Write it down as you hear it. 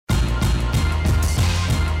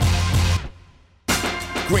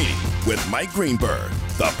Greeny with Mike Greenberg,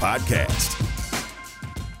 the podcast.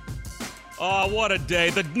 Oh, what a day.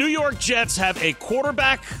 The New York Jets have a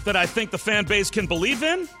quarterback that I think the fan base can believe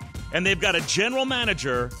in, and they've got a general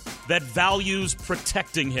manager that values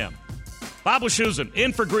protecting him. Bob Wischusen,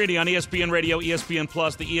 in for Greeny on ESPN Radio, ESPN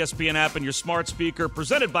Plus, the ESPN app, and your smart speaker,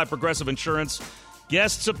 presented by Progressive Insurance.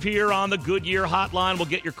 Guests appear on the Goodyear hotline. We'll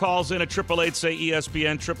get your calls in at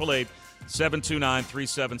 888-SAY-ESPN,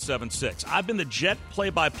 888-729-3776. I've been the Jet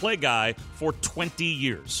play-by-play guy for 20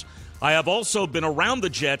 years. I have also been around the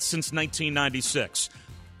Jets since 1996.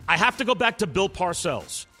 I have to go back to Bill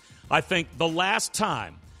Parcells. I think the last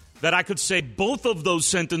time that I could say both of those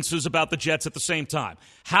sentences about the Jets at the same time.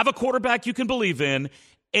 Have a quarterback you can believe in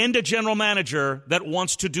and a general manager that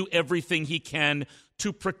wants to do everything he can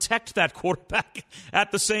to protect that quarterback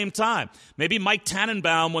at the same time. Maybe Mike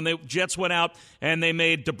Tannenbaum when the Jets went out and they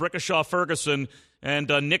made DeBrickashaw-Ferguson and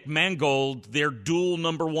Nick Mangold their dual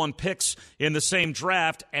number one picks in the same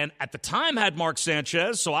draft, and at the time had Mark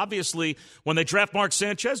Sanchez. So obviously when they draft Mark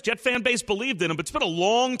Sanchez, Jet fan base believed in him, but it's been a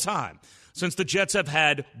long time since the Jets have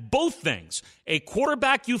had both things, a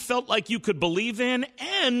quarterback you felt like you could believe in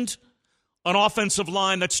and an offensive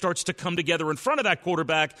line that starts to come together in front of that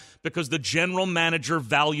quarterback because the general manager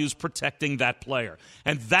values protecting that player.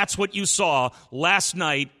 And that's what you saw last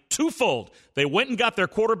night, twofold. They went and got their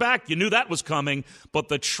quarterback. You knew that was coming. But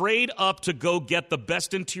the trade up to go get the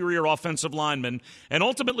best interior offensive lineman, and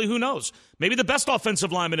ultimately, who knows, maybe the best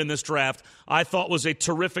offensive lineman in this draft, I thought was a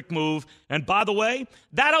terrific move. And by the way,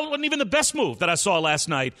 that wasn't even the best move that I saw last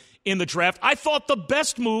night in the draft. I thought the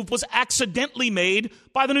best move was accidentally made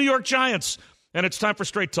by the New York Giants. And it's time for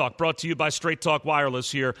Straight Talk, brought to you by Straight Talk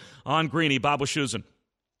Wireless here on Greeny. Bob Wischusen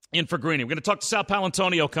in for Greeny. We're going to talk to Sal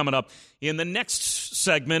Paolantonio coming up in the next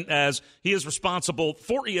segment, as he is responsible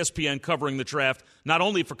for ESPN covering the draft, not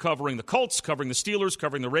only for covering the Colts, covering the Steelers,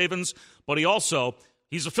 covering the Ravens, but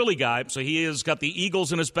he's a Philly guy, so he has got the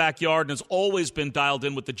Eagles in his backyard and has always been dialed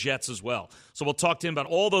in with the Jets as well. So we'll talk to him about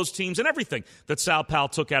all those teams and everything that Sal Pal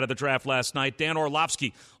took out of the draft last night. Dan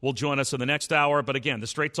Orlovsky will join us in the next hour. But again, the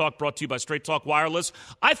Straight Talk brought to you by Straight Talk Wireless.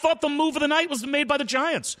 I thought the move of the night was made by the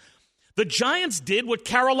Giants. The Giants did what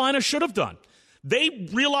Carolina should have done. They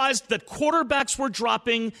realized that quarterbacks were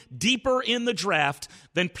dropping deeper in the draft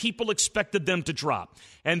than people expected them to drop.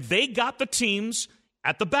 And they got the teams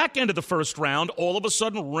at the back end of the first round, all of a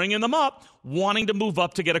sudden ringing them up, wanting to move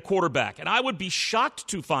up to get a quarterback. And I would be shocked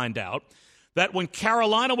to find out that when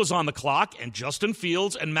Carolina was on the clock and Justin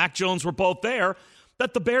Fields and Mac Jones were both there,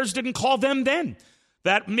 that the Bears didn't call them then,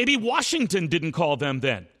 that maybe Washington didn't call them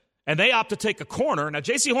then. And they opt to take a corner. Now,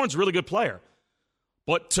 J.C. Horn's a really good player.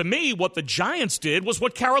 But to me, what the Giants did was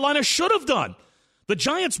what Carolina should have done. The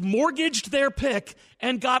Giants mortgaged their pick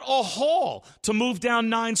and got a haul to move down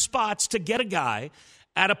 9 spots to get a guy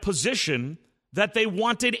at a position that they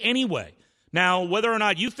wanted anyway. Now, whether or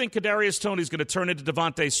not you think Kadarius Toney's going to turn into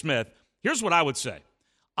Devontae Smith, here's what I would say.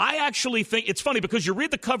 I actually think it's funny because you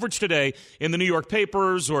read the coverage today in the New York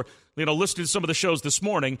papers or listed some of the shows this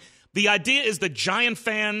morning. The idea is that Giant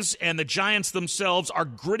fans and the Giants themselves are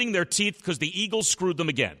gritting their teeth because the Eagles screwed them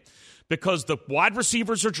again, because the wide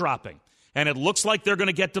receivers are dropping. And it looks like they're going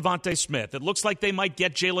to get Devontae Smith. It looks like they might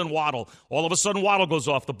get Jalen Waddle. All of a sudden, Waddle goes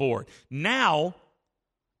off the board. Now,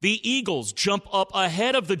 the Eagles jump up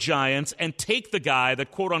ahead of the Giants and take the guy that,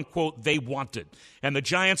 quote-unquote, they wanted. And the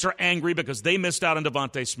Giants are angry because they missed out on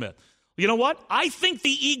Devontae Smith. You know what? I think the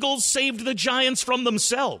Eagles saved the Giants from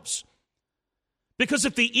themselves. Because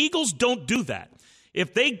if the Eagles don't do that,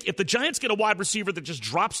 if the Giants get a wide receiver that just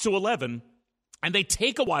drops to 11 and they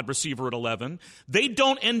take a wide receiver at 11, they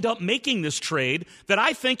don't end up making this trade that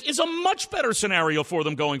I think is a much better scenario for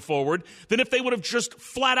them going forward than if they would have just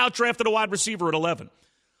flat out drafted a wide receiver at 11.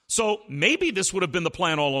 So maybe this would have been the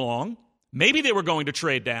plan all along. Maybe they were going to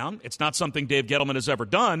trade down. It's not something Dave Gettleman has ever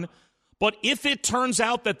done. But if it turns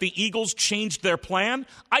out that the Eagles changed their plan,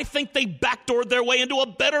 I think they backdoored their way into a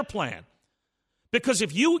better plan. Because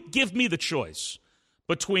if you give me the choice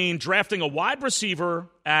between drafting a wide receiver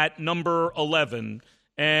at number 11,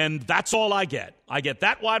 and that's all I get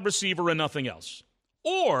that wide receiver and nothing else,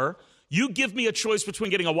 or you give me a choice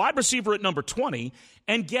between getting a wide receiver at number 20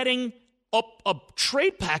 and getting a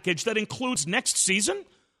trade package that includes next season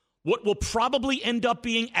what will probably end up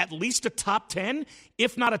being at least a top 10,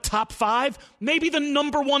 if not a top 5, maybe the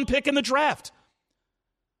number 1 pick in the draft.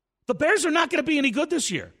 The Bears are not going to be any good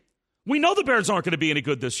this year. We know the Bears aren't going to be any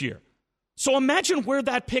good this year. So imagine where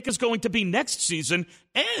that pick is going to be next season.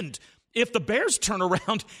 And if the Bears turn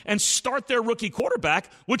around and start their rookie quarterback,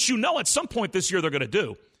 which at some point this year they're going to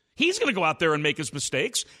do, he's going to go out there and make his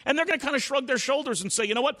mistakes, and they're going to kind of shrug their shoulders and say,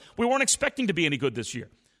 you know what, we weren't expecting to be any good this year.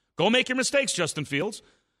 Go make your mistakes, Justin Fields.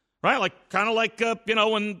 Right? Like kind of like,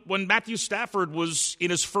 when Matthew Stafford was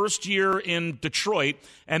in his first year in Detroit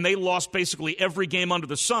and they lost basically every game under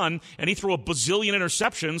the sun and he threw a bazillion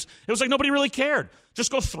interceptions, it was like nobody really cared.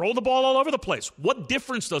 Just go throw the ball all over the place. What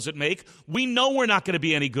difference does it make? We know we're not going to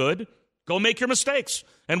be any good. Go make your mistakes,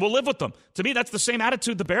 and we'll live with them. To me, that's the same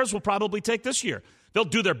attitude the Bears will probably take this year. They'll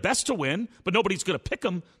do their best to win, but nobody's going to pick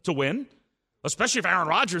them to win, especially if Aaron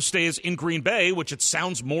Rodgers stays in Green Bay, which it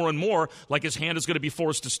sounds more and more like his hand is going to be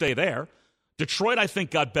forced to stay there. Detroit, I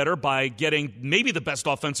think, got better by getting maybe the best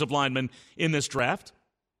offensive lineman in this draft.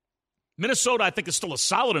 Minnesota, I think, is still a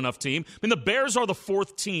solid enough team. I mean, the Bears are the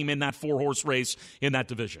fourth team in that four-horse race in that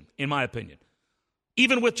division, in my opinion,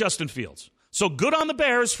 even with Justin Fields. So good on the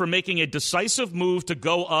Bears for making a decisive move to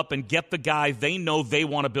go up and get the guy they know they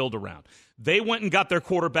want to build around. They went and got their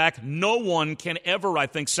quarterback. No one can ever, I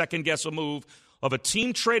think, second-guess a move of a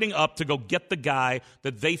team trading up to go get the guy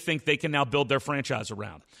that they think they can now build their franchise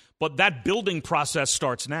around. But that building process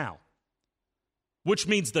starts now, which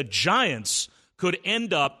means the Giants could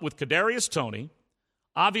end up with Kadarius Toney,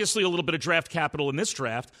 obviously a little bit of draft capital in this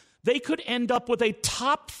draft. They could end up with a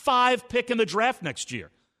top 5 pick in the draft next year.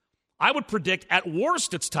 I would predict at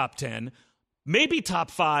worst it's top 10, maybe top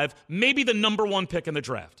 5, maybe the number 1 pick in the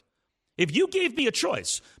draft. If you gave me a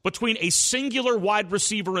choice between a singular wide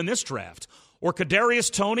receiver in this draft or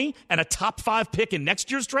Kadarius Toney and a top 5 pick in next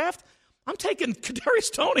year's draft, I'm taking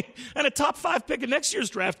Kadarius Toney and a top 5 pick in next year's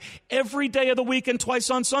draft every day of the week and twice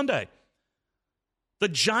on Sunday. The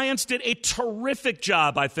Giants did a terrific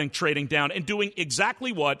job, I think, trading down and doing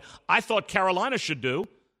exactly what I thought Carolina should do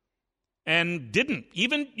and didn't.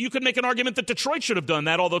 Even you could make an argument that Detroit should have done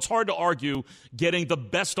that, although it's hard to argue getting the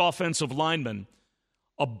best offensive lineman,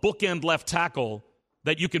 a bookend left tackle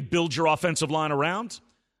that you can build your offensive line around.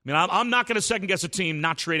 I mean, I'm not going to second-guess a team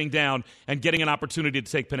not trading down and getting an opportunity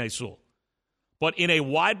to take Penei Sewell. But in a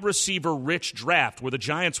wide receiver-rich draft where the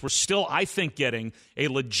Giants were still, I think, getting a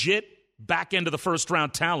legit back end of the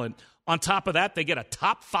first-round talent, on top of that, they get a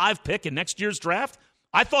top 5 pick in next year's draft.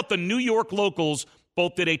 I thought the New York locals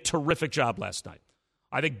both did a terrific job last night.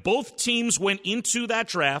 I think both teams went into that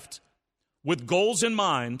draft with goals in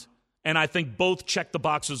mind, and I think both checked the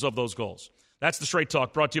boxes of those goals. That's the Straight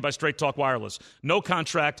Talk, brought to you by Straight Talk Wireless. No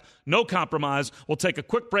contract, no compromise. We'll take a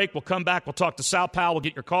quick break. We'll come back. We'll talk to Sal Powell. We'll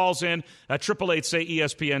get your calls in at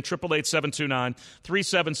 888-SAY-ESPN,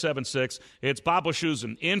 888-729-3776. It's Bob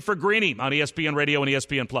Wischusen in for Greeny on ESPN Radio and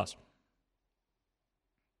ESPN+.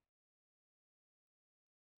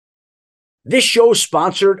 This show is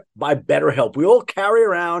sponsored by BetterHelp. We all carry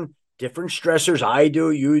around different stressors. I do,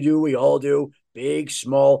 you do, we all do, big,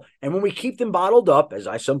 small. And when we keep them bottled up, as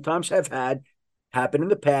I sometimes have had happen in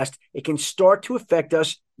the past, it can start to affect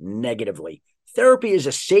us negatively. Therapy is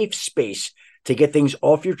a safe space to get things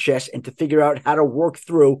off your chest and to figure out how to work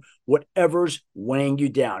through whatever's weighing you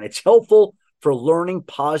down. It's helpful for learning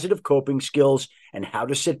positive coping skills and how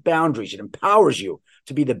to set boundaries. It empowers you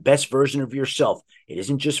to be the best version of yourself. It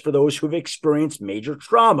isn't just for those who have experienced major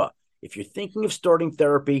trauma. If you're thinking of starting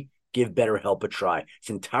therapy, give BetterHelp a try. It's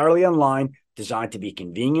entirely online, designed to be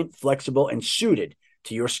convenient, flexible, and suited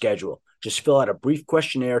to your schedule. Just fill out a brief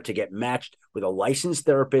questionnaire to get matched with a licensed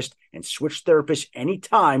therapist and switch therapists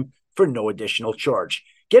anytime for no additional charge.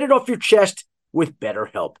 Get it off your chest with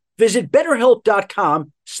BetterHelp. Visit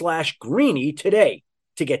BetterHelp.com/Greeny today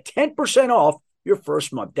to get 10% off your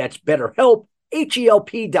first month. That's BetterHelp,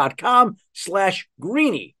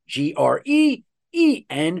 HELP.com/Greeny, GREENY.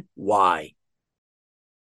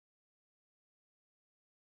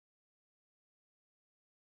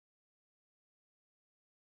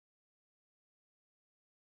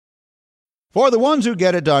 For the ones who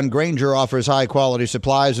get it done, Grainger offers high-quality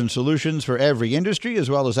supplies and solutions for every industry, as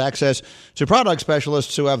well as access to product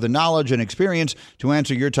specialists who have the knowledge and experience to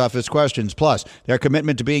answer your toughest questions. Plus, their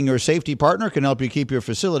commitment to being your safety partner can help you keep your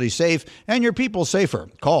facility safe and your people safer.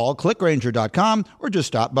 Call, clickgrainger.com, or just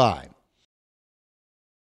stop by.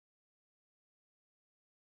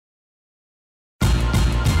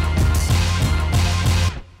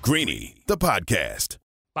 Greeny, the podcast.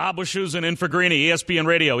 Bob Wischusen in for Greeny, ESPN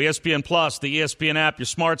Radio, ESPN+, the ESPN app, your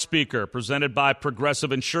smart speaker, presented by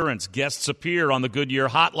Progressive Insurance. Guests appear on the Goodyear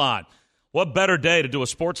Hotline. What better day to do a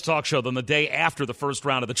sports talk show than the day after the first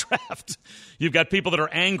round of the draft? You've got people that are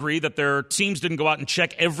angry that their teams didn't go out and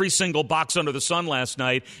check every single box under the sun last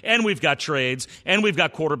night, and we've got trades, and we've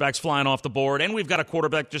got quarterbacks flying off the board, and we've got a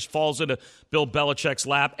quarterback just falls into Bill Belichick's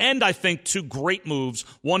lap, and I think two great moves,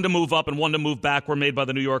 one to move up and one to move back, were made by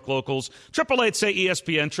the New York locals.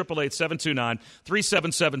 888-SAY-ESPN,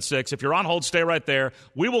 888-729-3776. If you're on hold, stay right there.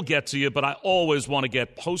 We will get to you, but I always want to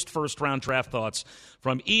get post-first-round draft thoughts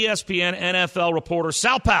from ESPN NFL reporter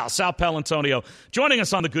Sal Paolantonio, joining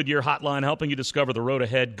us on the Goodyear Hotline, helping you discover the road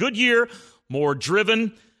ahead. Goodyear, more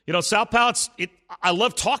driven. You know, Sal Pal, I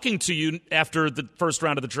love talking to you after the first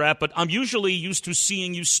round of the draft, but I'm usually used to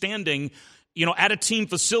seeing you standing, at a team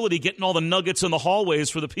facility, getting all the nuggets in the hallways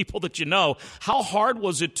for the people that you know. How hard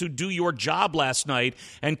was it to do your job last night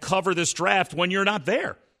and cover this draft when you're not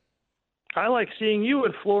there? I like seeing you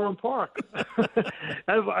at Florham Park.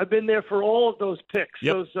 I've been there for all of those picks,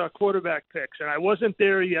 those quarterback picks, and I wasn't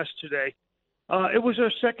there yesterday. It was our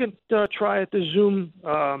second try at the Zoom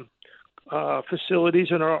facilities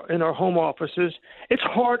in our home offices. It's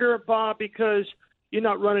harder, Bob, because you're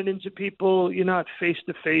not running into people. You're not face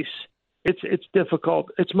to face. It's difficult.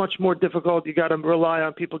 It's much more difficult. You got to rely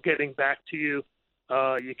on people getting back to you.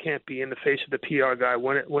 You can't be in the face of the PR guy.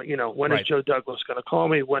 When Right. is Joe Douglas going to call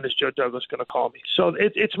me? When is Joe Douglas going to call me? So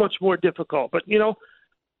it's much more difficult. But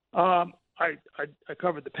I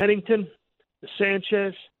covered the Pennington, the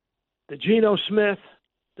Sanchez, the Geno Smith,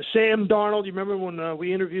 the Sam Darnold. You remember when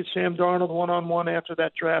we interviewed Sam Darnold one-on-one after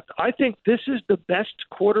that draft? I think this is the best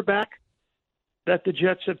quarterback that the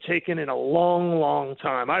Jets have taken in a long, long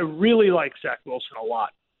time. I really like Zach Wilson a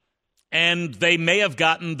lot. And they may have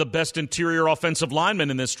gotten the best interior offensive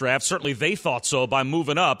lineman in this draft. Certainly they thought so by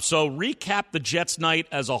moving up. So recap the Jets' night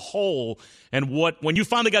as a whole. And when you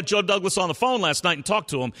finally got Joe Douglas on the phone last night and talked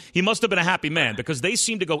to him, he must have been a happy man, because they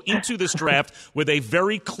seemed to go into this draft with a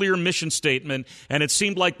very clear mission statement. And it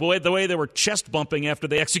seemed like the way they were chest bumping after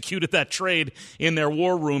they executed that trade in their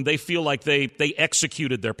war room, they feel like they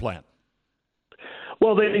executed their plan.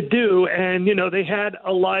 Well, they do, and, they had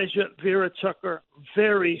Elijah Vera Tucker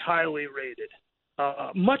very highly rated,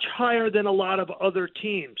 much higher than a lot of other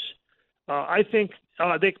teams. I think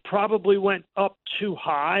they probably went up too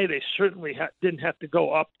high. They certainly didn't have to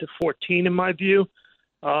go up to 14, in my view.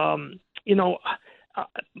 I'm going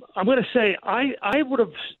to say I would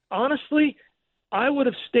have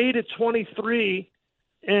stayed at 23,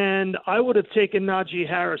 and I would have taken Najee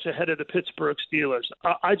Harris ahead of the Pittsburgh Steelers.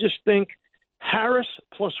 I just think Harris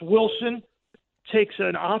plus Wilson takes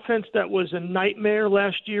an offense that was a nightmare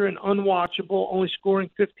last year and unwatchable, only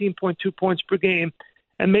scoring 15.2 points per game,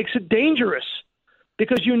 and makes it dangerous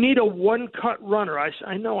because you need a one-cut runner. I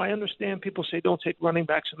understand people say don't take running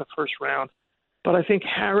backs in the first round, but I think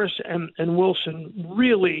Harris and Wilson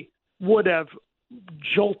really would have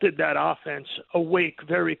jolted that offense awake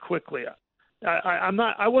very quickly.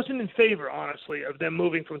 I wasn't in favor, honestly, of them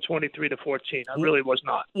moving from 23 to 14. I really was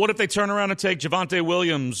not. What if they turn around and take Javonte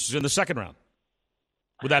Williams in the second round?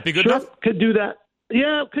 Would that be good Sure, enough? could do that.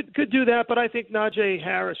 Yeah, could do that. But I think Najee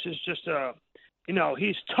Harris is just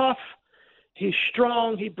he's tough, he's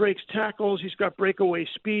strong, he breaks tackles, he's got breakaway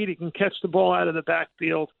speed, he can catch the ball out of the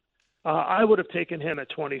backfield. I would have taken him at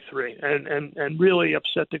 23 and really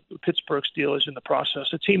upset the Pittsburgh Steelers in the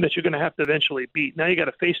process, a team that you're going to have to eventually beat. Now you got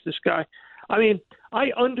to face this guy. I mean,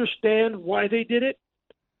 I understand why they did it.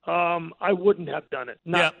 I wouldn't have done it.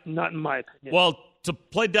 Not in my opinion. Well, to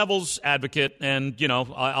play devil's advocate, and,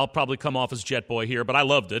 I'll probably come off as Jet Boy here, but I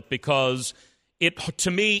loved it because it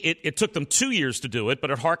took them 2 years to do it, but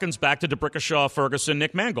it harkens back to DeBrickashaw, Ferguson,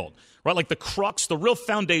 Nick Mangold, right? Like the crux, the real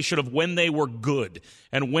foundation of when they were good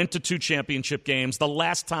and went to 2 championship games. The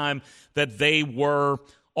last time that they were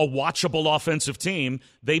a watchable offensive team,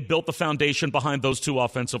 they built the foundation behind those 2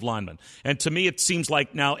 offensive linemen. And to me, it seems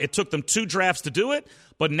like now it took them 2 drafts to do it,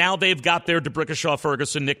 but now they've got their DeBrickashaw,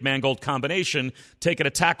 Ferguson, Nick Mangold combination, taking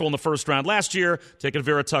a tackle in the first round last year, taking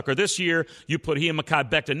Vera Tucker this year. You put he and Mekhi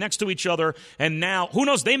Becton next to each other, and now, who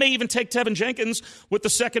knows, they may even take Tevin Jenkins with the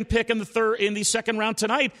second pick in the second round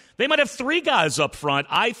tonight. They might have 3 guys up front.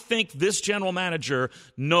 I think this general manager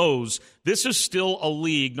knows this is still a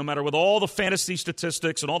league, no matter with all the fantasy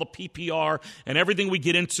statistics and all the PPR and everything we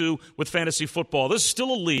get into with fantasy football. This is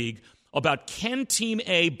still a league about can Team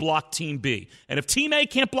A block Team B. And if Team A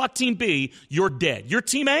can't block Team B, you're dead. You're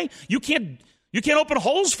Team A, you can't open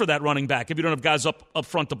holes for that running back if you don't have guys up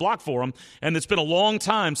front to block for him. And it's been a long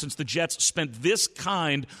time since the Jets spent this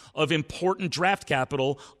kind of important draft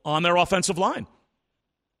capital on their offensive line.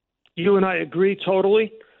 You and I agree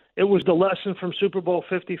totally. It was the lesson from Super Bowl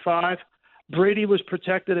 55. Brady was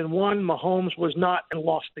protected and won. Mahomes was not and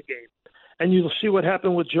lost the game. and you'll see what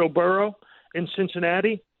happened with Joe Burrow in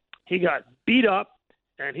Cincinnati. He got beat up,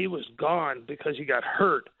 and he was gone because he got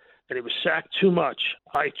hurt, and he was sacked too much.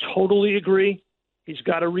 I totally agree. He's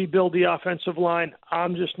got to rebuild the offensive line.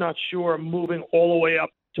 I'm just not sure moving all the way up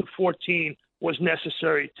to 14 was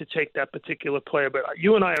necessary to take that particular player. But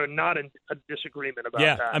you and I are not in a disagreement about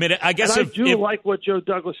that. I mean, I guess and I do like what Joe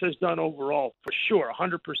Douglas has done overall, for sure,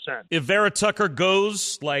 100%. If Vera Tucker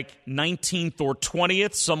goes like 19th or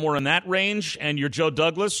 20th, somewhere in that range, and you're Joe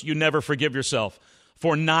Douglas, you never forgive yourself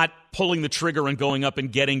for not pulling the trigger and going up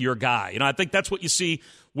and getting your guy. I think that's what you see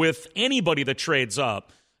with anybody that trades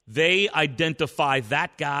up. They identify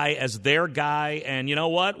that guy as their guy, and you know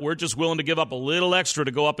what? We're just willing to give up a little extra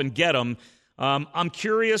to go up and get him. I'm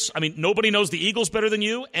curious. I mean, nobody knows the Eagles better than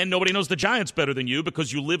you, and nobody knows the Giants better than you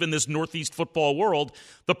because you live in this Northeast football world.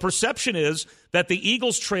 The perception is that the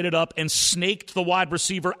Eagles traded up and snaked the wide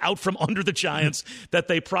receiver out from under the Giants that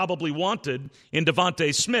they probably wanted in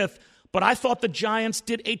Devontae Smith. But I thought the Giants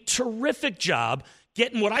did a terrific job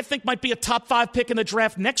getting what I think might be a top 5 pick in the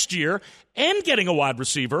draft next year and getting a wide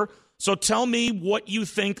receiver. So tell me what you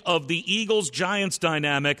think of the Eagles-Giants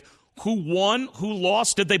dynamic. Who won? Who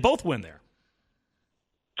lost? Did they both win there?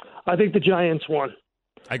 I think the Giants won.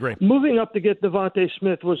 I agree. Moving up to get Devontae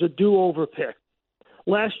Smith was a do-over pick.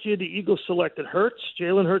 Last year, the Eagles selected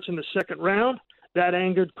Jalen Hurts in the second round. That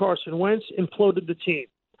angered Carson Wentz, imploded the team.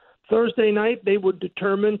 Thursday night, they were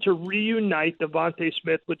determined to reunite Devontae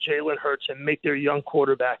Smith with Jalen Hurts and make their young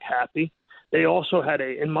quarterback happy. They also had,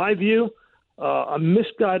 in my view, a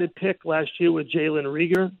misguided pick last year with Jalen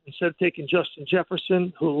Reagor. Instead of taking Justin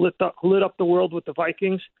Jefferson, who lit up the world with the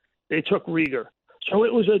Vikings, they took Reagor. So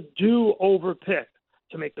it was a do-over pick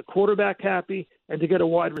to make the quarterback happy and to get a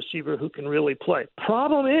wide receiver who can really play.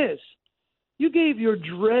 Problem is, you gave your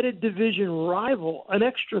dreaded division rival an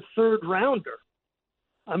extra third-rounder.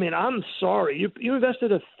 I mean, I'm sorry. You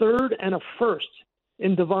invested a third and a first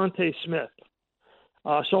in Devontae Smith.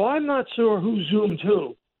 So I'm not sure who zoomed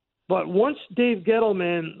who. But once Dave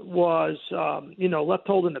Gettleman was, left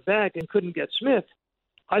holding the bag and couldn't get Smith,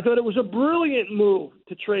 I thought it was a brilliant move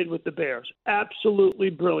to trade with the Bears. Absolutely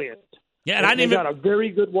brilliant. Yeah, and they got a very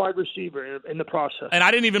good wide receiver in the process. And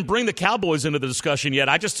I didn't even bring the Cowboys into the discussion yet.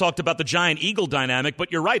 I just talked about the Giant-Eagle dynamic.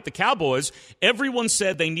 But you're right, the Cowboys, everyone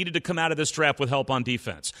said they needed to come out of this draft with help on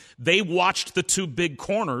defense. They watched the 2 big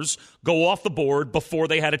corners go off the board before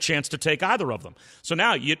they had a chance to take either of them. So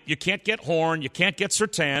now you can't get Horn, you can't get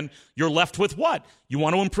Surtain. You're left with what? You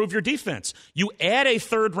want to improve your defense. You add a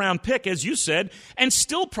third-round pick, as you said, and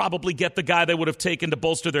still probably get the guy they would have taken to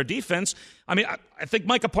bolster their defense. I mean, I think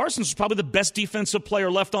Micah Parsons is probably the best defensive player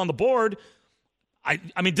left on the board. I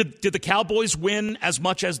mean, did the Cowboys win as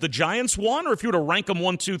much as the Giants won? Or if you were to rank them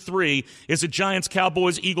 1, 2, 3, is it Giants,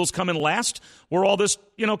 Cowboys, Eagles come in last where all this,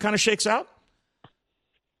 kind of shakes out?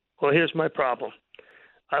 Well, here's my problem.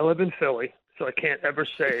 I live in Philly, so I can't ever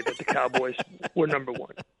say that the Cowboys were number 1.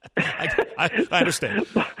 I understand.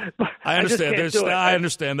 I understand. I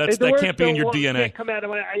understand. That can't be in your DNA. Can't come out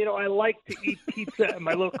of I like to eat pizza at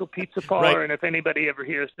my local pizza parlor, right. And if anybody ever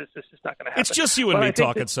hears this is not going to happen. It's just you and me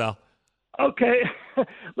talking, Sal. Okay.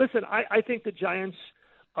 Listen, I think the Giants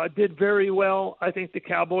did very well. I think the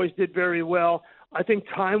Cowboys did very well. I think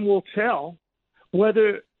time will tell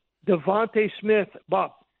whether Devontae Smith,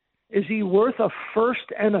 Bob, is he worth a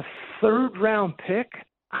first and a third-round pick?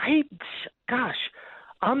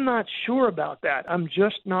 I'm not sure about that. I'm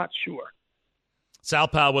just not sure. Sal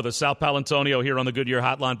Pal with us. Sal Palantonio here on the Goodyear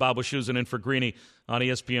Hotline. Bob Wischusen in for Greeny on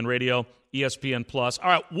ESPN Radio, ESPN Plus. All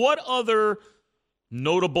right, what other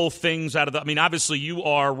notable things out of the – I mean, obviously you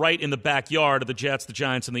are right in the backyard of the Jets, the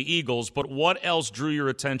Giants, and the Eagles, but what else drew your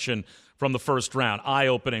attention from the first round?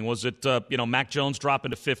 Eye-opening. Was it, Mac Jones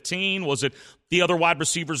dropping to 15? Was it the other wide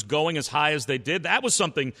receivers going as high as they did? That was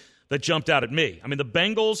something that jumped out at me. I mean, the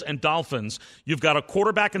Bengals and Dolphins, you've got a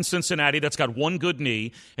quarterback in Cincinnati that's got one good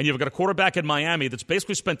knee, and you've got a quarterback in Miami that's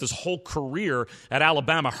basically spent his whole career at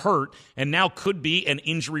Alabama hurt and now could be an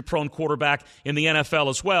injury-prone quarterback in the NFL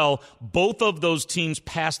as well. Both of those teams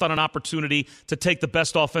passed on an opportunity to take the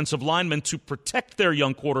best offensive linemen to protect their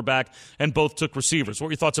young quarterback, and both took receivers. What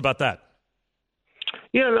are your thoughts about that?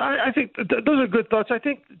 Yeah, I think those are good thoughts. I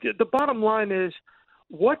think the bottom line is,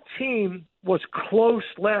 what team was close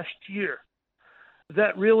last year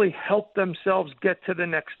that really helped themselves get to the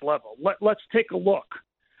next level? Let's take a look.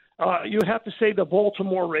 You have to say the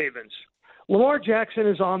Baltimore Ravens. Lamar Jackson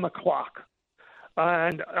is on the clock.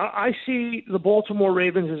 And I see the Baltimore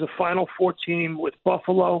Ravens as a Final Four team with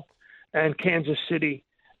Buffalo and Kansas City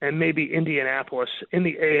and maybe Indianapolis in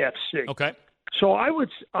the AFC. Okay. So I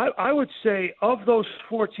would say of those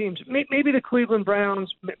four teams, maybe the Cleveland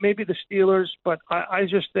Browns, maybe the Steelers, but I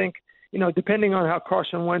just think, depending on how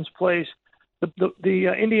Carson Wentz plays,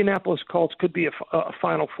 the Indianapolis Colts could be a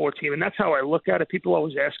Final Four team, and that's how I look at it. People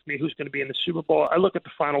always ask me who's going to be in the Super Bowl. I look at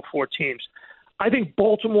the Final Four teams. I think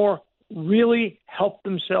Baltimore really helped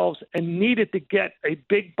themselves and needed to get a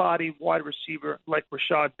big body wide receiver like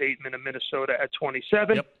Rashad Bateman of Minnesota at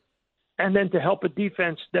 27. Yep. And then to help a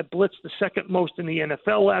defense that blitzed the second most in the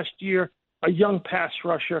NFL last year, a young pass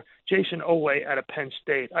rusher, Jason Owe out of Penn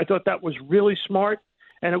State. I thought that was really smart,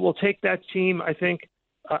 and it will take that team, I think,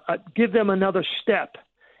 give them another step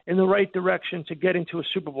in the right direction to getting to a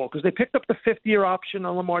Super Bowl, because they picked up the fifth-year option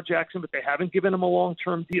on Lamar Jackson, but they haven't given him a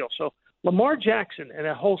long-term deal. So Lamar Jackson and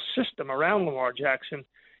a whole system around Lamar Jackson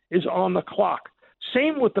is on the clock.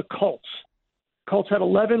 Same with the Colts. Colts had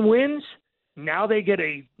 11 wins. Now they get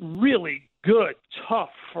a really good, tough,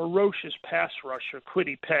 ferocious pass rusher,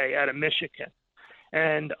 Kwity Paye, out of Michigan.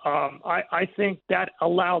 And I think that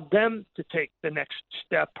allowed them to take the next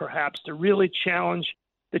step, perhaps, to really challenge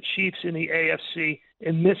the Chiefs in the AFC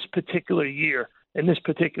in this particular year, in this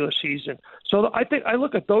particular season. So I think I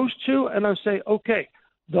look at those two and I say, okay,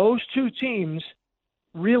 those two teams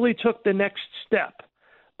really took the next step.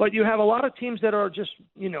 But you have a lot of teams that are just,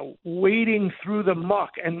 wading through the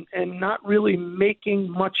muck and not really making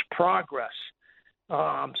much progress.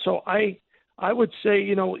 So I would say,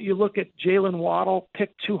 you look at Jalen Waddle,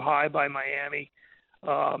 picked too high by Miami.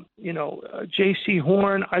 J.C.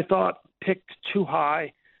 Horn, I thought, picked too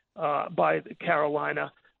high by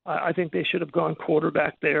Carolina. I think they should have gone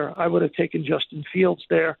quarterback there. I would have taken Justin Fields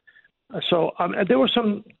there. So there were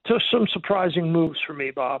some surprising moves for me,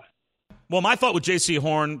 Bob. Well, my thought with J.C.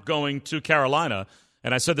 Horn going to Carolina,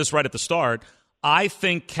 and I said this right at the start, I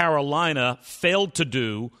think Carolina failed to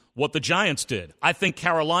do what the Giants did. I think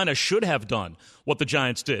Carolina should have done what the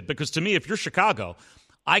Giants did, because to me, if you're Chicago,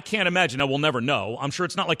 I can't imagine. Now, we'll never know. I'm sure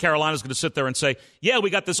it's not like Carolina's going to sit there and say, yeah, we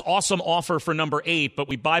got this awesome offer for number 8, but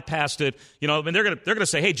we bypassed it. They're going to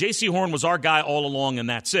say, hey, J.C. Horn was our guy all along, and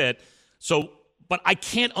that's it. So, but I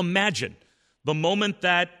can't imagine the moment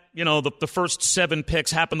that the first 7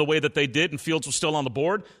 picks happened the way that they did and Fields was still on the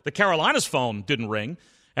board, the Carolina's phone didn't ring,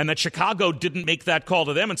 and that Chicago didn't make that call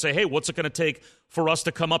to them and say, hey, what's it going to take for us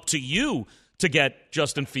to come up to you to get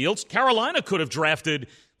Justin Fields? Carolina could have drafted,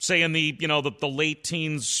 say, in the late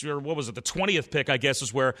teens, or what was it, the 20th pick, I guess,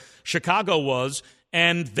 is where Chicago was,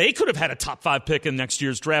 and they could have had a top 5 pick in next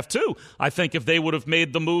year's draft too, I think, if they would have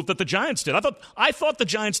made the move that the Giants did. I thought the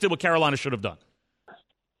Giants did what Carolina should have done.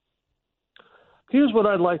 Here's what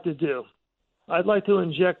I'd like to do. I'd like to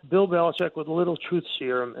inject Bill Belichick with a little truth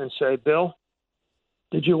serum and say, Bill,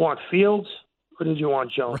 did you want Fields or did you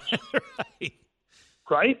want Jones?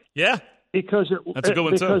 Right? Yeah. Because that's a good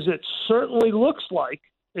one because too. It certainly looks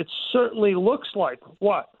like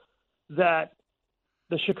what? That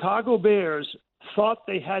the Chicago Bears thought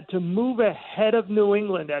they had to move ahead of New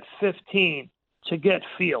England at 15 to get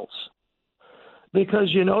Fields.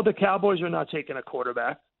 Because the Cowboys are not taking a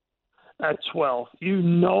quarterback at 12.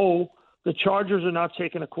 The Chargers are not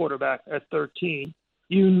taking a quarterback at 13.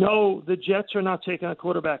 The Jets are not taking a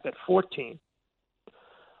quarterback at 14.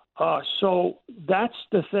 So that's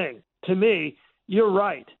the thing. To me, you're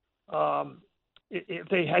right. If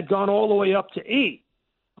they had gone all the way up to 8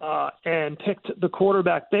 and picked the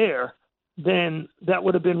quarterback there, then that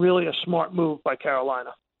would have been really a smart move by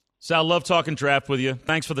Carolina. Sal, love talking draft with you.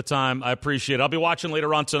 Thanks for the time. I appreciate it. I'll be watching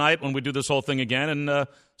later on tonight when we do this whole thing again and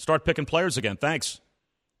start picking players again. Thanks.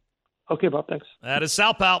 Okay, Bob, thanks. That is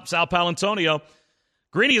Sal Palantonio.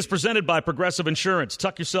 Greeny is presented by Progressive Insurance.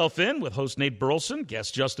 Tuck yourself in with host Nate Burleson,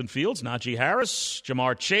 guest Justin Fields, Najee Harris,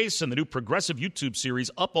 Jamar Chase, and the new Progressive YouTube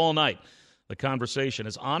series Up All Night. The conversation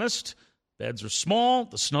is honest. Beds are small.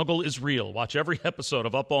 The snuggle is real. Watch every episode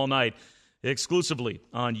of Up All Night exclusively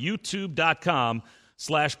on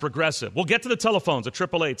youtube.com/progressive. We'll get to the telephones at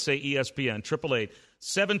 888-SAY-ESPN,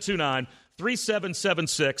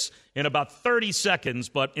 888-729-3776 in about 30 seconds.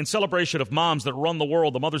 But in celebration of moms that run the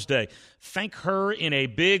world, the Mother's Day, thank her in a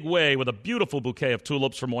big way with a beautiful bouquet of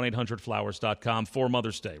tulips from 1-800-Flowers.com for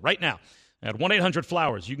Mother's Day. Right now, at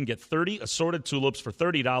 1-800-Flowers, you can get 30 assorted tulips for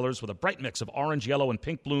 $30 with a bright mix of orange, yellow, and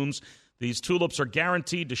pink blooms. These tulips are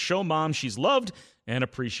guaranteed to show Mom she's loved and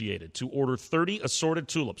appreciated. To order 30 assorted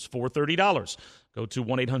tulips for $30, go to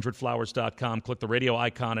 1-800-Flowers.com, click the radio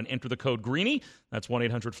icon, and enter the code Greeny. That's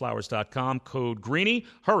 1-800-Flowers.com, code Greeny.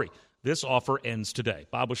 Hurry. This offer ends today.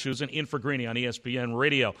 Bob Wischusen in for Greeny on ESPN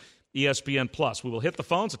Radio, ESPN Plus. We will hit the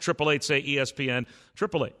phones at 888-SAY-ESPN,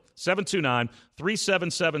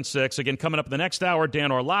 888-729-3776. Again, coming up in the next hour,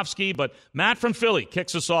 Dan Orlovsky. But Matt from Philly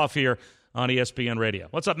kicks us off here on ESPN Radio.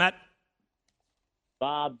 What's up, Matt?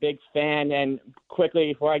 Bob, big fan. And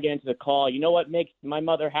quickly, before I get into the call, you know what makes my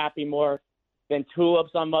mother happy more than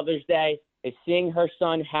tulips on Mother's Day is seeing her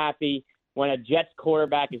son happy when a Jets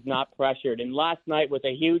quarterback is not pressured. And last night was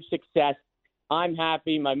a huge success. I'm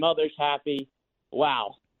happy. My mother's happy.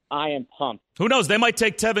 Wow, I am pumped. Who knows? They might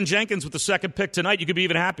take Tevin Jenkins with the second pick tonight. You could be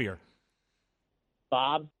even happier.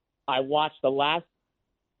 Bob, I watched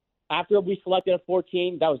after we selected a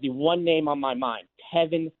 14, that was the one name on my mind,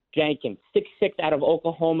 Tevin Jenkins, 6'6" out of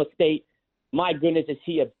Oklahoma State. My goodness, is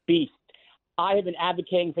he a beast. I have been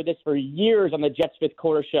advocating for this for years on the Jets Fifth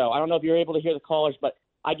Quarter show. I don't know if you're able to hear the callers, but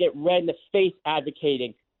I get red in the face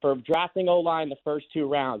advocating for drafting O-line the first 2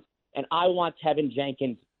 rounds, and I want Tevin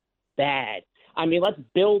Jenkins bad. I mean, let's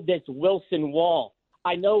build this Wilson wall.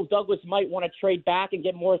 I know Douglas might want to trade back and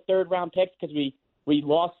get more third-round picks because we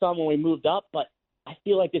lost some when we moved up, but I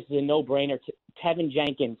feel like this is a no-brainer. Tevin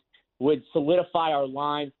Jenkins would solidify our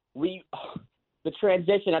line. The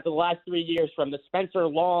transition after the last 3 years from the Spencer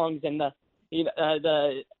Longs and the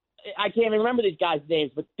I can't even remember these guys'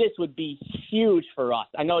 names, but this would be huge for us.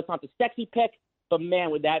 I know it's not the sexy pick, but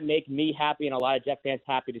man, would that make me happy and a lot of Jet fans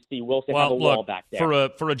happy to see Wilson have a wall back there.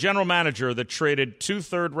 For a general manager that traded 2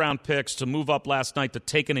 third-round picks to move up last night to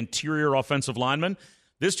take an interior offensive lineman,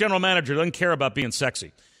 this general manager doesn't care about being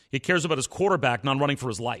sexy. He cares about his quarterback not running for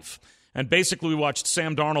his life. And basically, we watched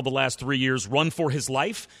Sam Darnold the last 3 years run for his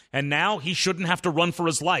life, and now he shouldn't have to run for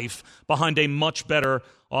his life behind a much better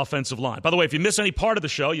offensive line. By the way, if you miss any part of the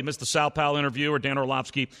show, you missed the Sal Powell interview or Dan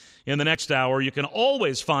Orlovsky in the next hour, you can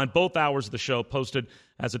always find both hours of the show posted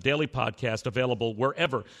as a daily podcast available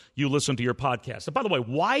wherever you listen to your podcast. And by the way,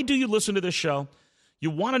 why do you listen to this show? You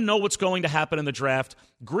want to know what's going to happen in the draft?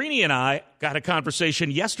 Greeny and I got a conversation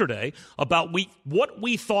yesterday about what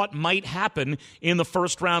we thought might happen in the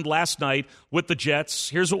first round last night with the Jets.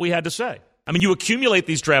 Here's what we had to say. I mean, you accumulate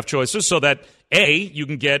these draft choices so that, A, you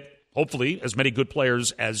can get, hopefully, as many good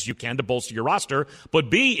players as you can to bolster your roster. But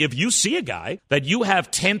B, if you see a guy that you have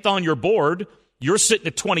 10th on your board, you're sitting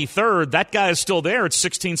at 23rd, that guy is still there at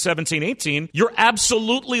 16, 17, 18. You're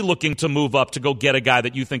absolutely looking to move up to go get a guy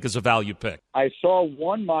that you think is a value pick. I saw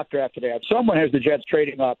one mock draft today. Someone has the Jets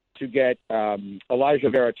trading up to get Elijah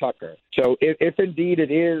Vera Tucker. So if indeed it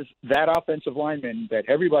is that offensive lineman that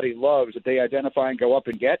everybody loves that they identify and go up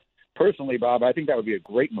and get, personally, Bob, I think that would be a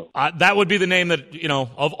great move. That would be the name that,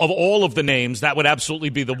 of all of the names, that would absolutely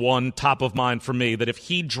be the one top of mind for me, that if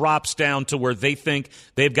he drops down to where they think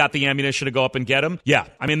they've got the ammunition to go up and get him, yeah.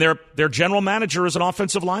 I mean, their general manager is an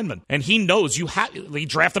offensive lineman, and he knows he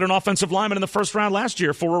drafted an offensive lineman in the first round last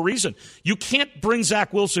year for a reason. You can't bring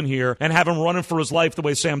Zach Wilson here and have him running for his life the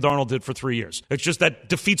way Sam Darnold did for 3 years. It's just that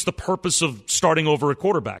defeats the purpose of starting over a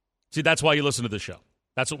quarterback. See, that's why you listen to this show.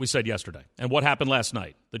 That's what we said yesterday. And what happened last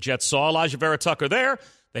night? The Jets saw Elijah Vera Tucker there.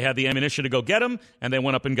 They had the ammunition to go get him, and they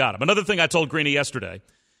went up and got him. Another thing I told Greeny yesterday,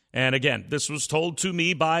 and again, this was told to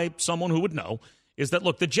me by someone who would know, is that,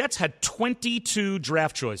 look, the Jets had 22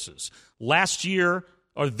 draft choices last year,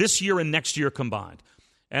 or this year and next year combined.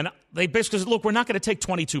 And they basically said, look, we're not going to take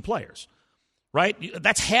 22 players, right?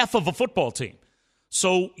 That's half of a football team.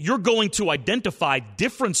 So you're going to identify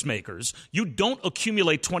difference makers. You don't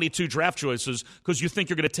accumulate 22 draft choices because you think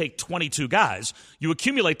you're going to take 22 guys. You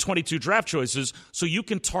accumulate 22 draft choices so you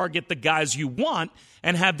can target the guys you want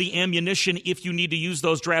and have the ammunition if you need to use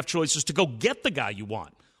those draft choices to go get the guy you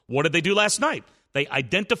want. What did they do last night? They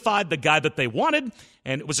identified the guy that they wanted,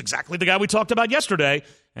 and it was exactly the guy we talked about yesterday,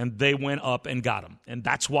 and they went up and got him. And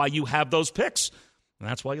that's why you have those picks. And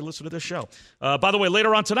that's why you listen to this show. By the way,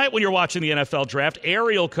 later on tonight when you're watching the NFL Draft,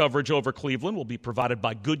 aerial coverage over Cleveland will be provided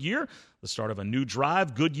by Goodyear. The start of a new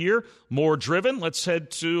drive, Goodyear, more driven. Let's head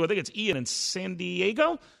to, I think it's Ian in San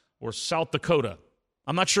Diego or South Dakota.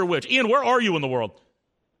 I'm not sure which. Ian, where are you in the world?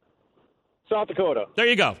 South Dakota. There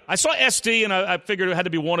you go. I saw SD, and I figured it had to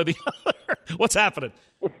be one or the other. What's happening?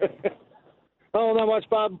 Oh, not much,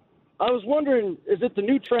 Bob. I was wondering, is it the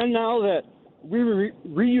new trend now that we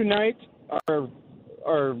reunite our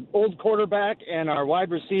old quarterback and our wide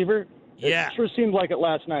receiver? Yeah. It sure seemed like it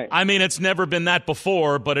last night. I mean, it's never been that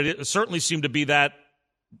before, but it certainly seemed to be that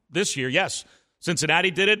this year, yes. Cincinnati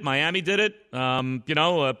did it. Miami did it.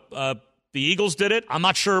 The Eagles did it. I'm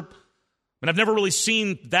not sure. I mean, I've never really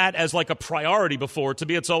seen that as like a priority before. To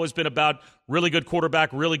me, it's always been about really good quarterback,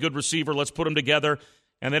 really good receiver. Let's put them together.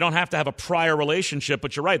 And they don't have to have a prior relationship,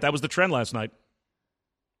 but you're right. That was the trend last night.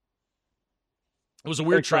 It was a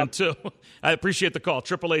weird trend, too. I appreciate the call.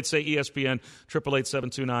 888-SAY-ESPN,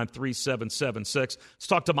 888-729-3776. Let's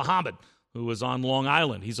talk to Muhammad, who is on Long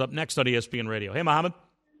Island. He's up next on ESPN Radio. Hey, Muhammad.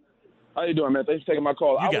 How you doing, man? Thanks for taking my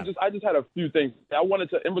call. I just had a few things. I wanted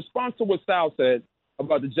to, in response to what Sal said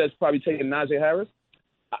about the Jets probably taking Najee Harris,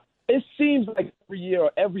 it seems like every year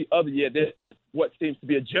or every other year there's what seems to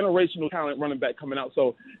be a generational talent running back coming out.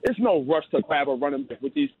 So it's no rush to grab a running back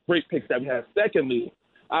with these great picks that we have. Secondly,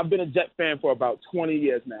 I've been a Jet fan for about 20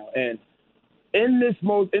 years now, and in this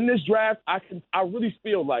draft, I really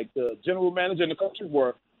feel like the general manager and the coaches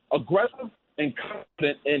were aggressive and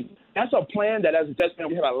confident, and that's a plan that as a Jets fan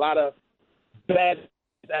we had a lot of bad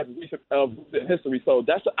as recent history. So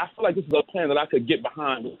I feel like this is a plan that I could get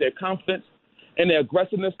behind with their confidence and their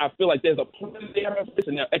aggressiveness. I feel like there's a plan there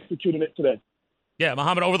and they're executing it today. Yeah,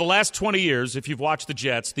 Muhammad, over the last 20 years, if you've watched the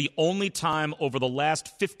Jets, the only time over the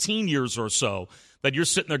last 15 years or so that you're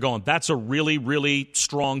sitting there going, that's a really, really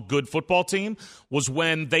strong, good football team, was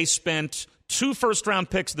when they spent 2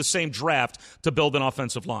 first-round picks in the same draft to build an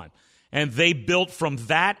offensive line. And they built from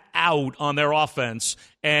that out on their offense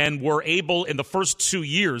and were able, in the first 2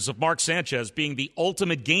 years of Mark Sanchez being the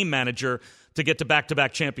ultimate game manager, to get to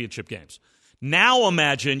back-to-back championship games. Now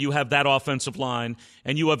imagine you have that offensive line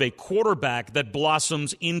and you have a quarterback that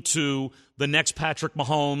blossoms into the next Patrick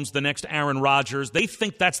Mahomes, the next Aaron Rodgers. They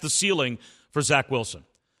think that's the ceiling for Zach Wilson.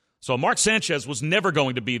 So Mark Sanchez was never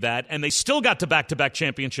going to be that, and they still got to back-to-back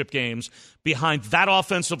championship games behind that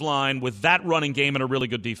offensive line with that running game and a really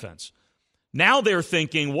good defense. Now they're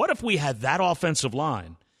thinking, what if we had that offensive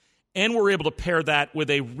line and we're able to pair that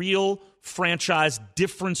with a real franchise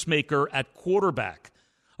difference maker at quarterback?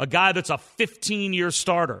 A guy that's a 15-year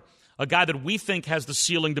starter, a guy that we think has the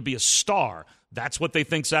ceiling to be a star. That's what they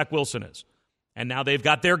think Zach Wilson is. And now they've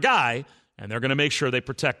got their guy, and they're going to make sure they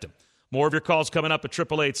protect him. More of your calls coming up at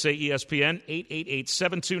 888-SAY-ESPN,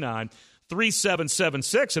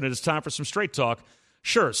 888-729-3776, and it is time for some straight talk.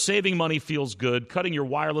 Sure, saving money feels good. Cutting your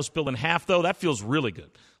wireless bill in half, though, that feels really good.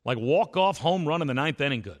 Like walk-off home run in the 9th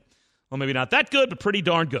inning good. Well, maybe not that good, but pretty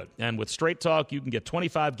darn good. And with Straight Talk, you can get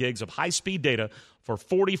 25 gigs of high-speed data for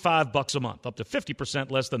 $45 a month, up to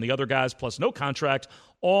 50% less than the other guys, plus no contract,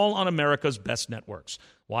 all on America's best networks.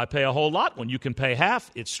 Why pay a whole lot when you can pay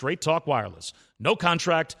half? It's Straight Talk Wireless. No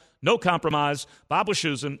contract, no compromise. Bob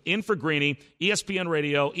Wischusen, in for Greeny, ESPN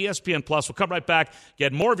Radio, ESPN Plus. We'll come right back,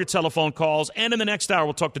 get more of your telephone calls, and in the next hour,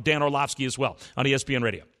 we'll talk to Dan Orlovsky as well on ESPN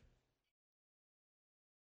Radio.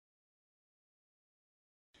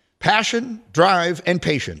 Passion, drive, and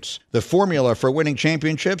patience. The formula for winning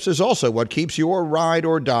championships is also what keeps your ride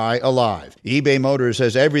or die alive. eBay Motors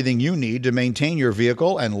has everything you need to maintain your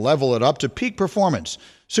vehicle and level it up to peak performance.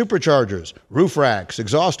 Superchargers, roof racks,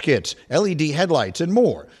 exhaust kits, LED headlights, and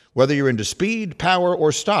more. Whether you're into speed, power,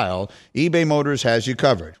 or style, eBay Motors has you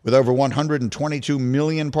covered. With over 122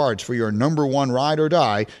 million parts for your number one ride or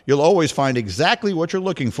die, you'll always find exactly what you're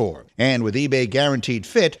looking for. And with eBay Guaranteed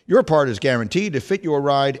Fit, your part is guaranteed to fit your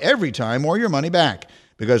ride every time or your money back.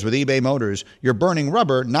 Because with eBay Motors, you're burning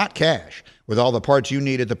rubber, not cash. With all the parts you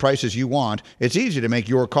need at the prices you want, it's easy to make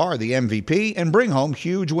your car the MVP and bring home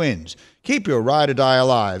huge wins. Keep your ride or die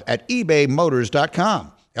alive at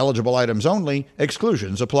ebaymotors.com. Eligible items only.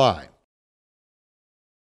 Exclusions apply.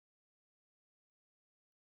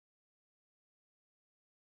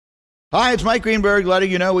 Hi, it's Mike Greenberg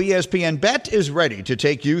letting you know ESPN Bet is ready to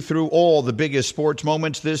take you through all the biggest sports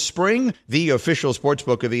moments this spring. The official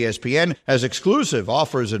sportsbook of ESPN has exclusive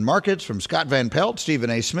offers and markets from Scott Van Pelt, Stephen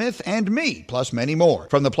A. Smith, and me, plus many more.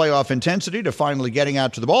 From the playoff intensity to finally getting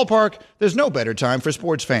out to the ballpark, there's no better time for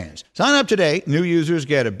sports fans. Sign up today. New users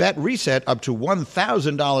get a bet reset up to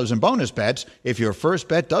 $1,000 in bonus bets if your first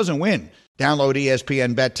bet doesn't win. Download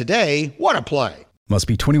ESPN Bet today. What a play. Must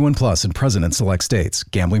be 21 plus and present in select states.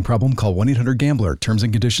 Gambling problem? Call 1-800-GAMBLER. Terms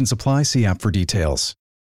and conditions apply. See app for details.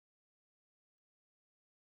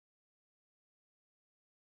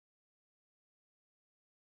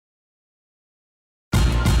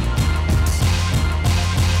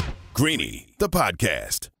 Greeny, the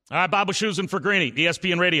podcast. All right, Bob Wischusen for Greeny,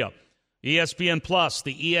 ESPN Radio, ESPN Plus,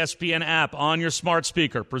 the ESPN app on your smart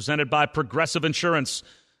speaker, presented by Progressive Insurance.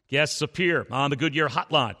 Guests appear on the Goodyear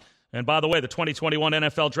Hotline. And by the way, the 2021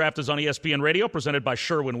 NFL Draft is on ESPN Radio, presented by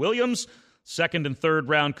Sherwin-Williams. Second and third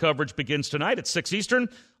round coverage begins tonight at 6 Eastern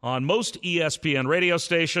on most ESPN radio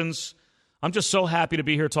stations. I'm just so happy to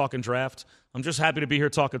be here talking draft. I'm just happy to be here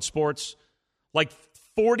talking sports. Like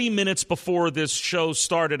 40 minutes before this show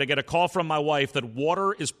started, I get a call from my wife that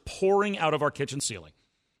water is pouring out of our kitchen ceiling.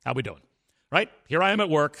 How we doing? right? Here I am at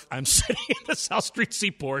work. I'm sitting in the South Street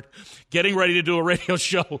Seaport getting ready to do a radio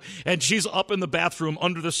show, and she's up in the bathroom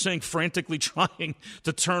under the sink frantically trying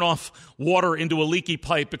to turn off water into a leaky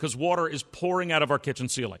pipe because water is pouring out of our kitchen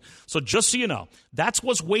ceiling. So just so you know, that's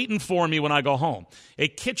what's waiting for me when I go home. A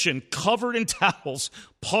kitchen covered in towels,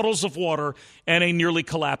 puddles of water, and a nearly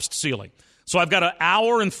collapsed ceiling. So I've got an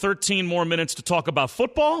hour and 13 more minutes to talk about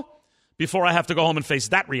football before I have to go home and face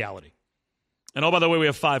that reality. And oh, by the way, we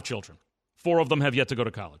have 5 children. 4 of them have yet to go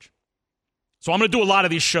to college. So I'm going to do a lot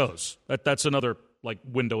of these shows. That's another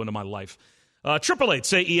window into my life. 888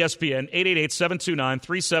 say ESPN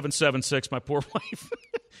 888-729-3776. My poor wife.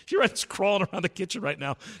 She's crawling around the kitchen right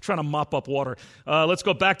now trying to mop up water. Let's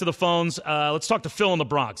go back to the phones. Let's talk to Phil in the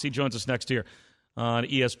Bronx. He joins us next here on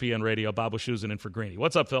ESPN Radio. Bob Wischusen in for Greeny.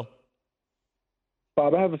 What's up, Phil?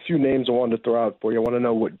 Bob, I have a few names I wanted to throw out for you. I want to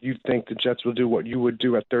know what you think the Jets will do, what you would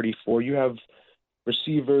do at 34. You have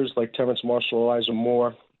receivers like Terrence Marshall, Elijah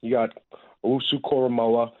Moore. You got Owusu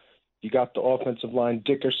Koromoa. You got the offensive line,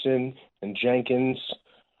 Dickerson and Jenkins.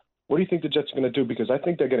 What do you think the Jets are going to do? Because I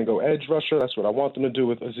think they're going to go edge rusher. That's what I want them to do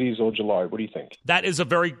with Azeez Ojulari. What do you think? That is a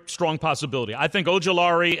very strong possibility. I think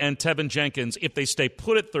Ojulari and Tevin Jenkins, if they stay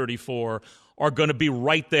put at 34, are going to be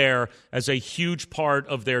right there as a huge part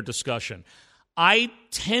of their discussion. I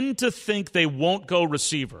tend to think they won't go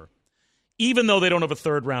receiver, even though they don't have a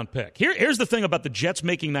third-round pick. Here's the thing about the Jets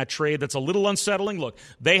making that trade that's a little unsettling. Look,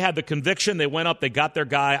 they had the conviction. They went up. They got their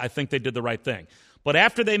guy. I think they did the right thing. But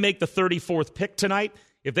after they make the 34th pick tonight,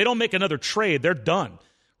 if they don't make another trade, they're done,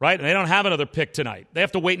 right? And they don't have another pick tonight. They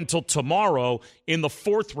have to wait until tomorrow in the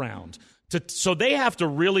 4th round. So they have to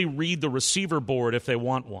really read the receiver board if they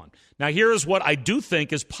want one. Now, here's what I do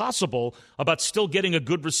think is possible about still getting a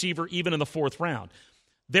good receiver even in the 4th round.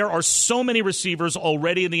 There are so many receivers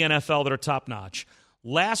already in the NFL that are top-notch.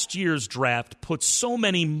 Last year's draft put so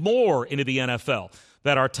many more into the NFL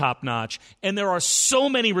that are top-notch. And there are so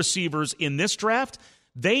many receivers in this draft,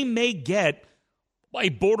 they may get a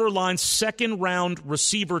borderline second-round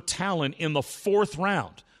receiver talent in the 4th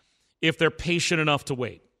round if they're patient enough to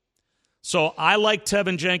wait. So I like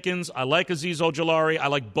Tevin Jenkins. I like Azeez Ojulari. I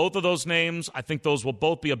like both of those names. I think those will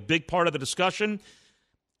both be a big part of the discussion.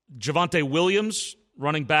 Javonte Williams,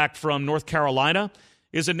 running back from North Carolina,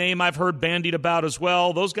 is a name I've heard bandied about as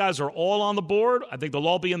well. Those guys are all on the board. I think they'll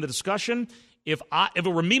all be in the discussion. If it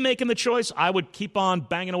were me making the choice, I would keep on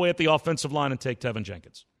banging away at the offensive line and take Tevin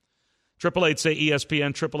Jenkins. 888 say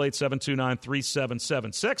ESPN,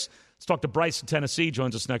 888-729-3776. Let's talk to Bryce in Tennessee.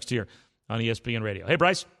 Joins us next here on ESPN Radio. Hey,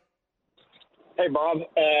 Bryce. Hey, Bob.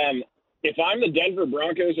 If I'm the Denver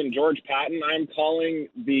Broncos and George Patton, I'm calling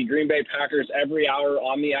the Green Bay Packers every hour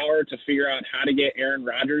on the hour to figure out how to get Aaron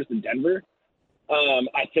Rodgers to Denver.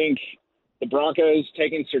 I think the Broncos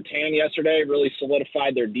taking Surtain yesterday really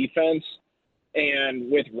solidified their defense. And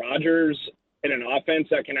with Rodgers in an offense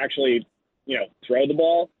that can actually, throw the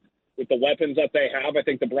ball with the weapons that they have, I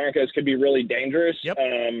think the Broncos could be really dangerous,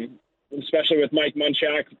 especially with Mike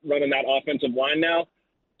Munchak running that offensive line now.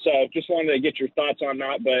 So just wanted to get your thoughts on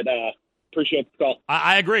that, but appreciate the call.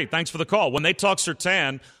 I agree. Thanks for the call. When they talked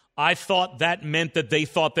Surtain, I thought that meant that they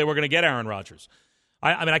thought they were going to get Aaron Rodgers.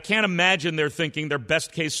 I mean, I can't imagine they're thinking their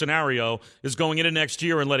best-case scenario is going into next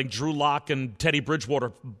year and letting Drew Lock and Teddy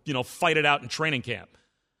Bridgewater, fight it out in training camp.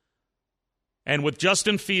 And with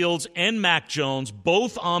Justin Fields and Mac Jones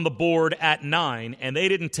both on the board at 9, and they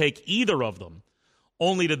didn't take either of them,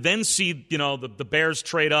 only to then see, the Bears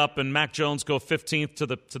trade up and Mac Jones go 15th to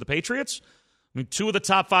the Patriots. I mean, 2 of the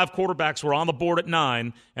top 5 quarterbacks were on the board at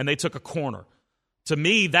 9, and they took a corner. To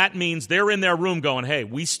me, that means they're in their room going, hey,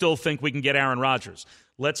 we still think we can get Aaron Rodgers.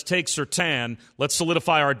 Let's take Surtain, let's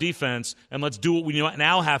solidify our defense, and let's do what we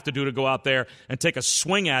now have to do to go out there and take a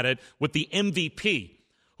swing at it with the MVP,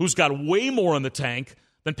 who's got way more in the tank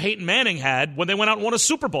than Peyton Manning had when they went out and won a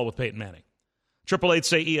Super Bowl with Peyton Manning. 888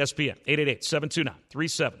 say ESPN,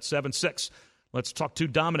 888-729-3776. Let's talk to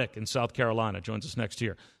Dominic in South Carolina. Joins us next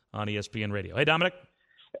here on ESPN Radio. Hey, Dominic.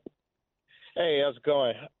 Hey, how's it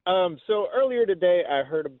going? So earlier today, I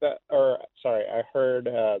heard Pal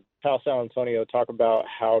San Antonio talk about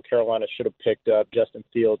how Carolina should have picked up Justin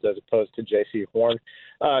Fields as opposed to J.C. Horn.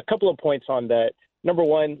 A couple of points on that. Number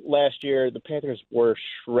one, last year the Panthers were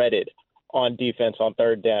shredded on defense on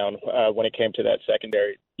third down when it came to that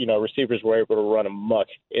secondary. Receivers were able to run amok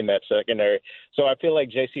in that secondary. So I feel like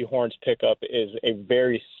J.C. Horn's pickup is a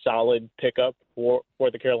very solid pickup for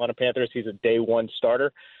the Carolina Panthers. He's a day one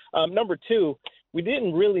starter. Number two, we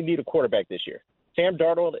didn't really need a quarterback this year. Sam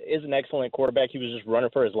Darnold is an excellent quarterback. He was just running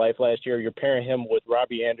for his life last year. You're pairing him with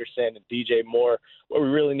Robbie Anderson and DJ Moore. What we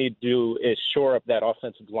really need to do is shore up that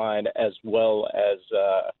offensive line as well as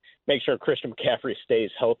make sure Christian McCaffrey stays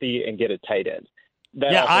healthy and get a tight end.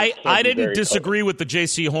 I didn't disagree with the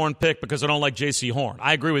J.C. Horn pick because I don't like J.C. Horn.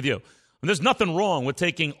 I agree with you. And there's nothing wrong with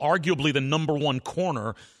taking arguably the number one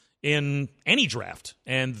corner in any draft.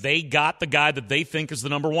 And they got the guy that they think is the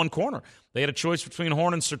number one corner. They had a choice between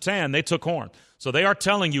Horn and Surtain. They took Horn. So they are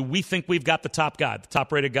telling you, we think we've got the top guy, the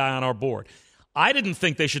top-rated guy on our board. I didn't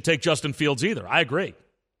think they should take Justin Fields either. I agree.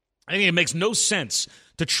 I think it makes no sense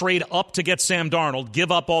to trade up to get Sam Darnold,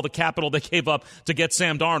 give up all the capital they gave up to get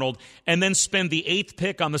Sam Darnold, and then spend the 8th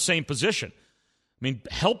pick on the same position. I mean,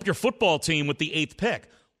 help your football team with the 8th pick.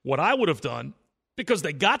 What I would have done, because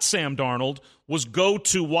they got Sam Darnold, was go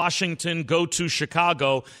to Washington, go to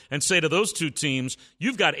Chicago, and say to those two teams,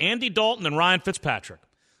 you've got Andy Dalton and Ryan Fitzpatrick.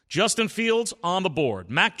 Justin Fields on the board.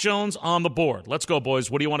 Mac Jones on the board. Let's go, boys.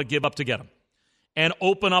 What do you want to give up to get him? And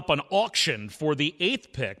open up an auction for the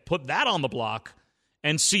 8th pick, put that on the block,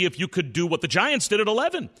 and see if you could do what the Giants did at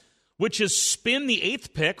 11, which is spin the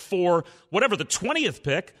 8th pick for whatever, the 20th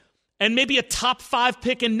pick, and maybe a top 5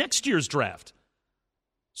 pick in next year's draft.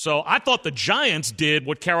 So I thought the Giants did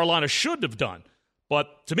what Carolina should have done.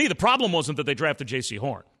 But to me, the problem wasn't that they drafted J.C.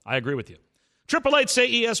 Horn. I agree with you.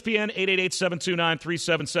 888-SAY-ESPN,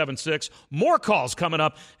 888-729-3776. More calls coming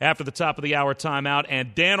up after the top of the hour timeout.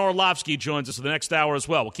 And Dan Orlovsky joins us in the next hour as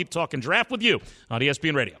well. We'll keep talking draft with you on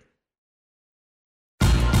ESPN Radio.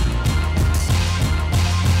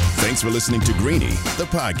 Thanks for listening to Greeny, the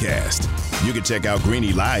podcast. You can check out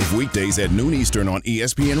Greeny live weekdays at noon Eastern on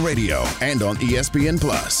ESPN Radio and on ESPN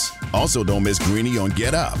Plus. Also, don't miss Greeny on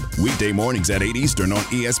Get Up, weekday mornings at 8 Eastern on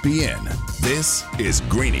ESPN. This is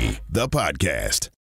Greeny, the podcast.